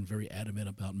he's been very adamant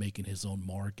about making his own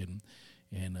mark and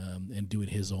doing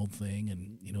his own thing.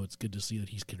 And, you know, it's good to see that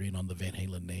he's carrying on the Van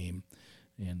Halen name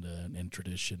and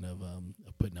tradition of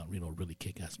putting out, you know, really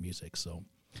kick-ass music. So,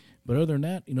 but other than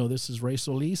that, you know, this is Ray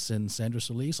Solis and Sandra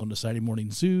Solis on the Saturday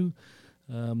Morning Zoo,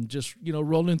 just, you know,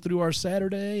 rolling through our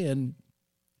Saturday, and,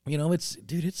 you know, it's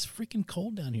freaking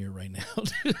cold down here right now.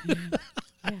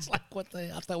 It's like,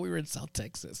 I thought we were in South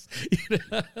Texas.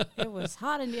 It was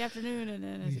hot in the afternoon, and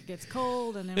then it gets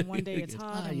cold, and then one day it's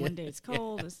hot, and one day it's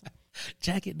cold. It's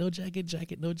jacket, no jacket,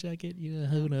 jacket, no jacket. You know,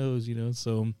 who knows, you know,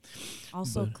 so.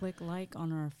 also, click like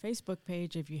on our Facebook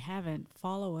page if you haven't.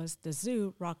 Follow us, The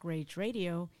Zoo, Rock Rage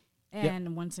Radio.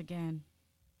 And once again,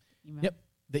 email. Yep.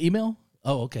 The email?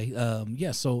 Oh, okay.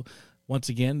 Yeah, so once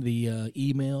again, the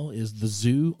email is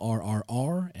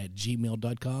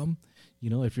thezoo@gmail.com. You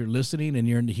know, if you're listening and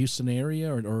you're in the Houston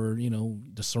area or you know,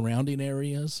 the surrounding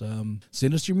areas,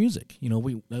 send us your music. You know,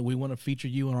 we want to feature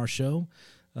you on our show.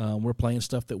 We're playing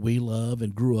stuff that we love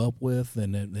and grew up with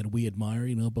and that we admire,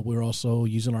 you know, but we're also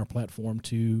using our platform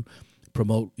to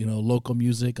promote, you know, local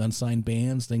music, unsigned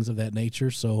bands, things of that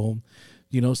nature. So,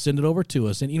 you know, send it over to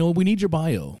us. And, you know, we need your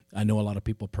bio. I know a lot of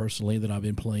people personally that I've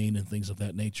been playing and things of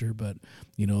that nature, but,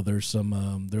 you know, there's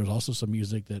also some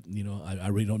music that, you know, I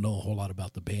really don't know a whole lot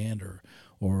about the band or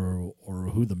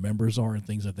who the members are and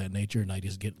things of that nature. And I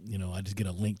just get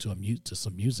a link to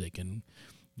some music, and,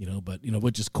 you know, but, you know,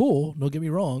 which is cool. Don't get me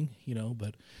wrong, you know,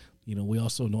 but, you know, we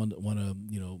also want to,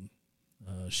 you know,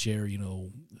 share, you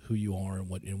know, who you are and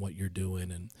what you're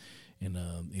doing, and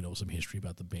you know, some history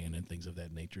about the band and things of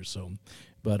that nature. So,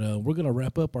 but we're going to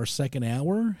wrap up our second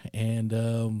hour, and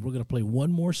we're going to play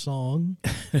one more song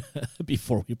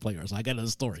before we play ours. I got a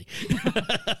story.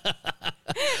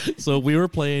 So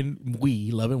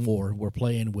Love and War, we're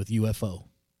playing with UFO,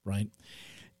 right?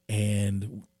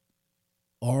 And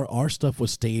our stuff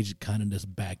was staged kind of in this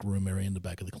back room area in the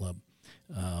back of the club.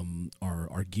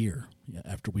 Our gear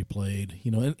after we played,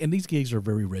 you know, and these gigs are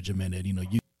very regimented, you know.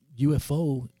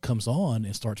 UFO comes on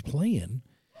and starts playing,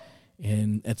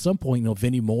 and at some point, you know,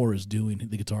 Vinnie Moore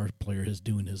the guitar player is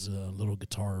doing his little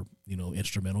guitar, you know,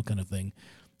 instrumental kind of thing,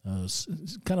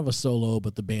 kind of a solo,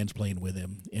 but the band's playing with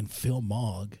him. And Phil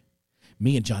Mogg,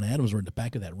 me and John Adams were in the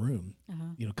back of that room,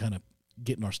 you know, kind of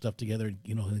getting our stuff together,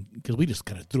 you know, because we just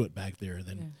kind of threw it back there. And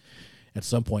then at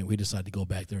some point, we decided to go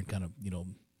back there and kind of, you know,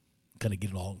 get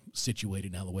it all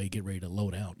situated out of the way, get ready to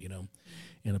load out, you know.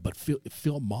 And but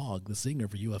Phil Mogg, the singer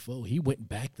for UFO, he went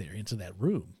back there into that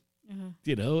room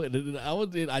You know, and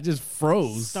I just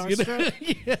froze. You know?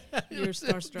 Starstruck? Yeah. You're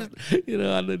starstruck. You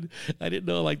know, I didn't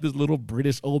know like this little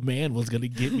British old man was going to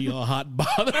get me all hot and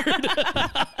bothered.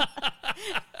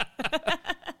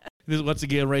 This is once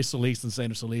again Ray Solis and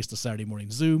Sandra Solis, the Saturday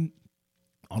Morning Zoo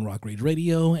on Rock Rage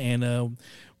Radio. And we're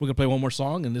going to play one more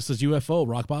song, and this is UFO,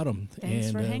 Rock Bottom. Thanks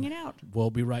and, for hanging out.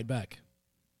 We'll be right back.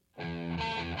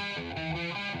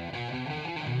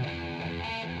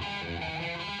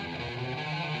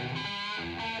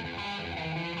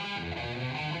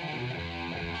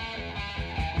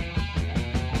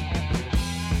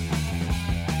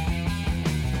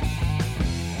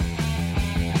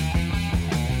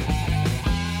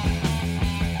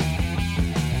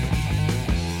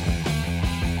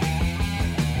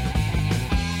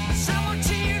 Someone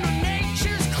to you,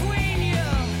 nature's queen, you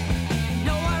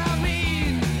know what I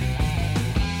mean.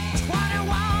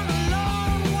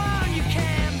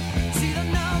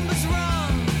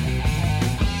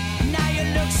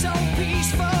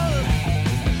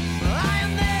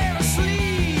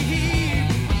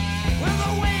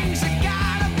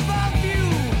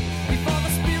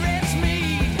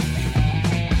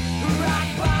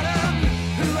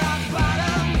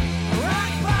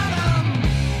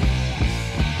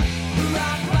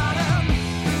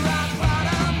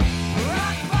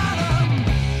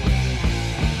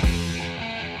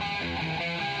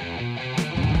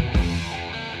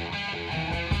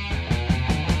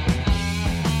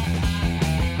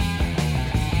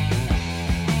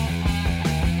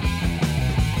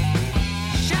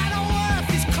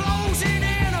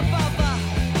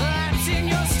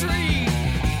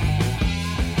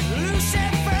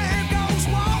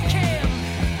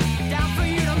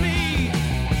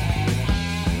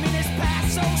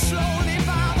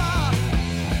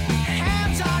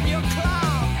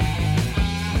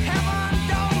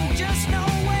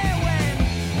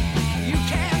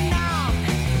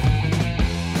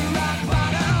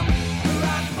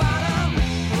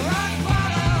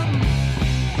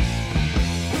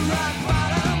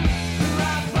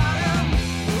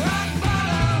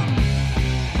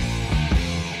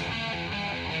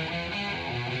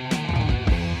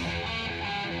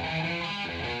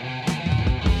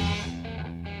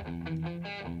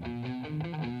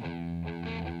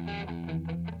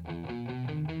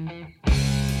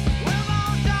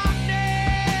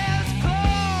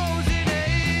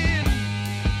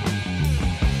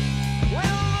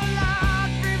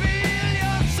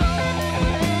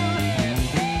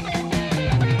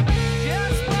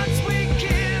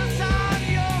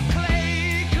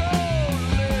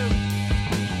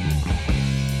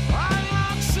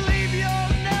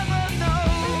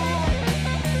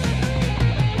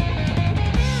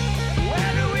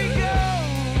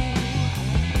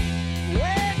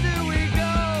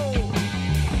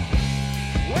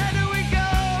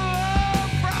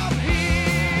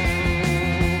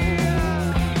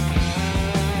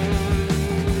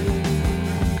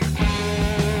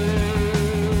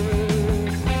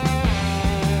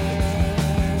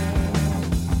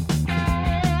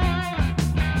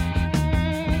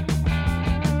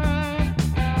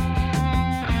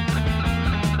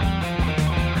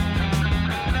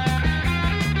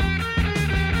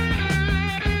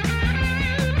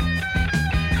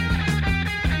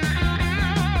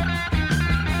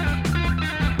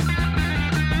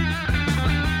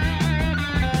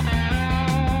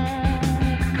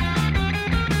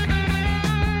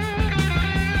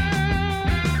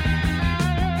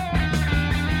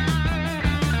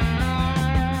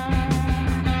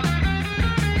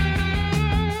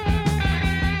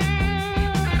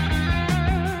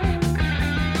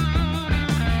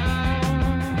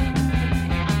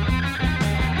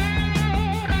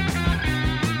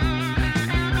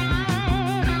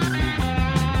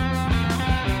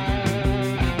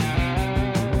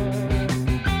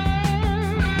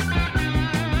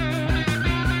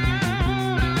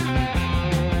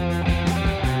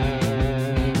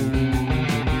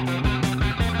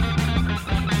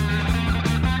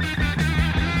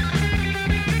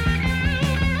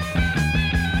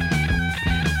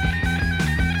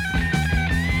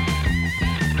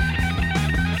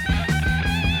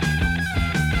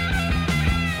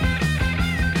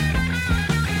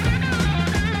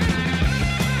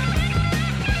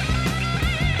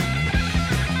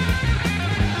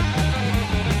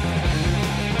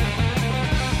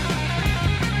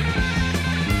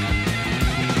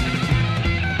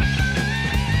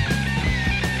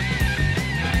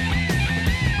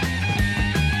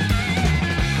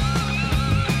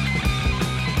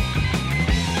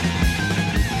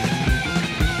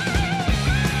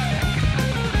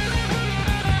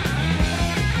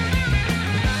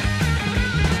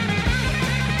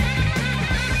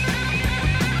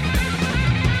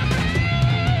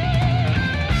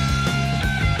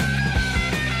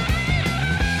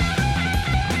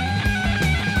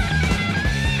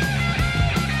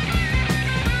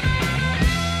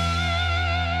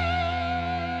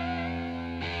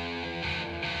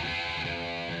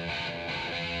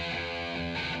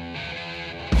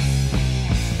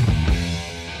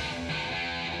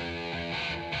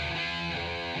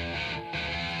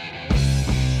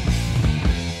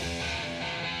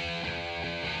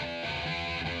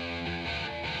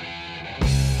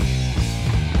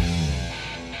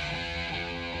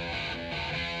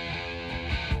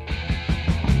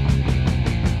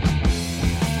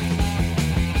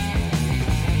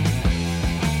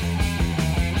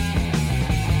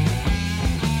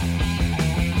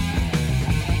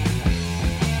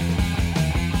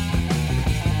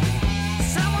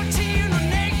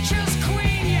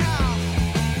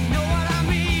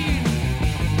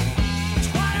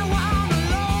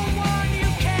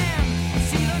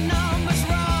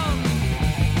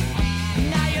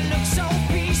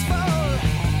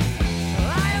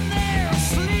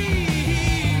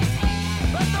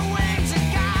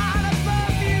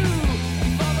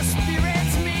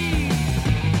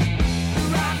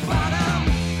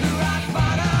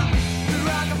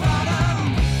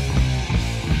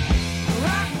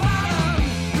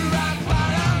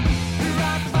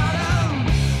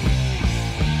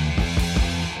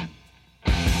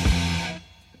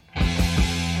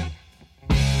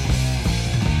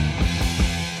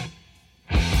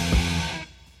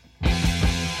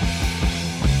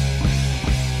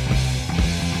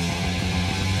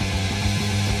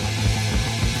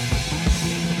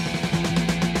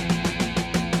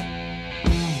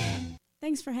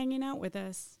 for hanging out with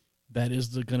us. That is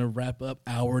going to wrap up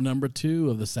hour number 2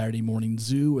 of the Saturday Morning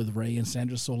Zoo with Ray and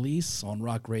Sandra Solis on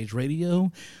Rock Rage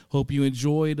Radio. Hope you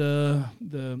enjoyed the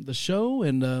show,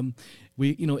 and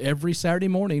we every Saturday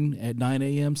morning at 9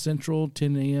 a.m. Central,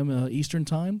 10 a.m. Eastern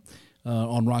time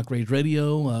on Rock Rage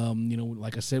Radio.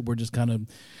 Like I said, we're just kind of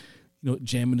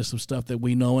jamming to some stuff that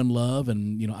we know and love,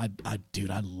 and I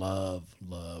love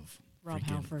Rob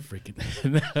Halford.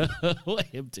 Well,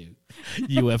 him too.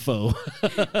 UFO.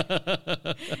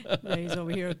 Yeah, he's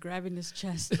over here grabbing his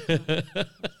chest.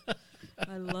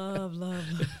 I love.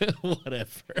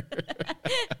 Whatever.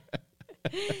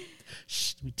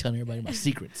 Shh, we telling everybody my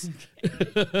secrets.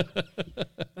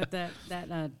 But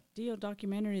that Dio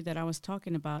documentary that I was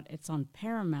talking about, it's on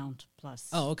Paramount Plus.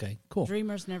 Oh, okay, cool.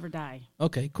 Dreamers Never Die.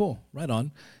 Okay, cool. Right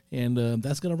on. And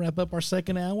that's going to wrap up our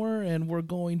second hour, and we're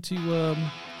going to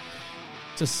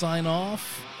sign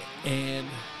off. And,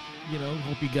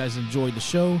 hope you guys enjoyed the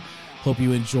show. Hope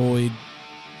you enjoyed,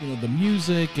 the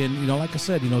music. And, like I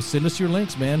said, send us your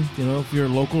links, man. If you're a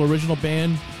local original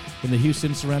band in the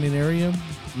Houston surrounding area,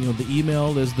 the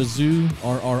email is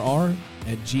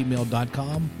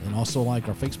thezoo@gmail.com. And also like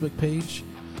our Facebook page,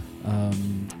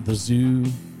 the Zoo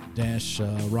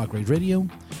Rock Rage Radio.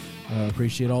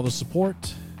 Appreciate all the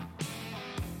support.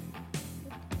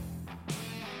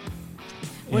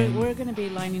 We're going to be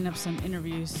lining up some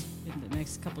interviews in the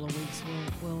next couple of weeks.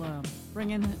 We'll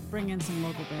bring in some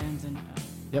local bands and.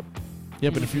 Yep.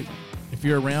 But if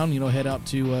you're around, head out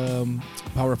to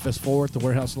Power Fest 4 at the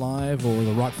Warehouse Live or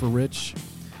the Rock for Rich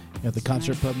at the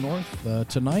Concert Pub North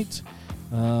tonight.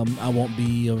 I won't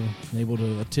be able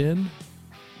to attend.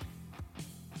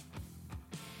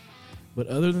 But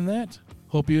other than that,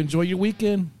 hope you enjoy your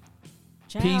weekend.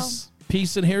 Ciao.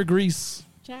 Peace and hair grease.